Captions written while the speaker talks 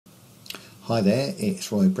Hi there,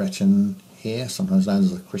 it's Roy Breton here, sometimes known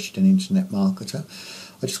as a Christian Internet Marketer.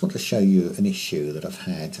 I just want to show you an issue that I've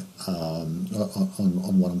had on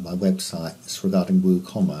one of my websites regarding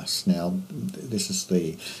WooCommerce. Now, this is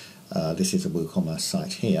a WooCommerce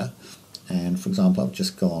site here, and for example, I've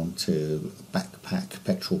just gone to backpack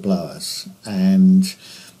petrol blowers, and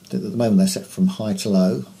at the moment they're set from high to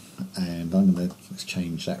low, and I'm going to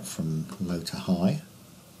change that from low to high.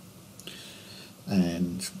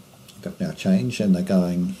 And they've now changed, and they're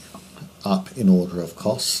going up in order of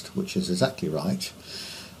cost, which is exactly right.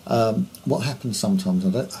 What happens sometimes,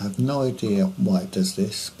 I have no idea why it does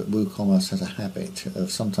this, but WooCommerce has a habit of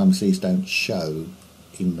sometimes these don't show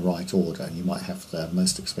in the right order, and you might have the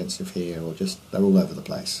most expensive here, or just they're all over the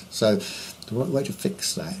place. So the right way to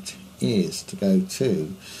fix that is to go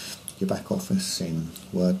to your back office in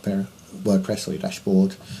WordPress or your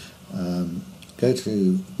dashboard, go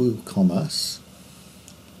to WooCommerce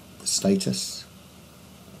status,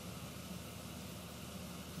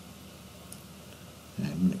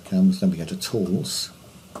 and when it comes, then we go to tools,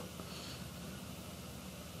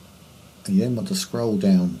 and you then want to scroll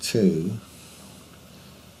down to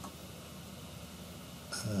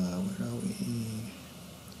where are we?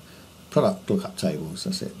 Product lookup tables.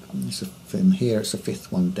 That's it. From here, it's the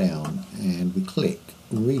fifth one down, and we click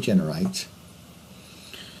regenerate,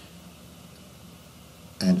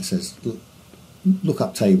 and it says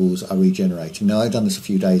lookup tables are regenerating. Now, I've done this a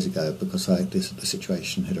few days ago because the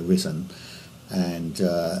situation had arisen, and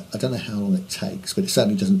I don't know how long it takes, but it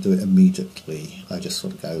certainly doesn't do it immediately. I just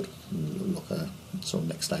sort of go and look sort of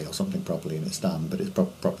next day or something probably, and it's done. But it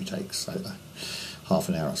probably takes half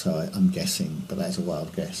an hour or so, I'm guessing, but that's a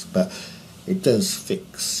wild guess. But it does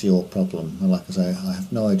fix your problem. And like I say, I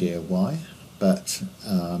have no idea why, but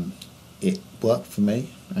it worked for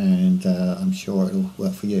me, and I'm sure it'll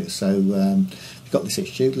work for you. So if you've got this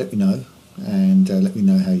issue, let me know, and let me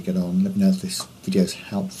know how you get on. Let me know if this video is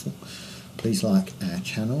helpful. Please like our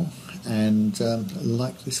channel, and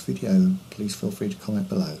like this video. Please feel free to comment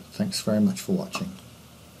below. Thanks very much for watching.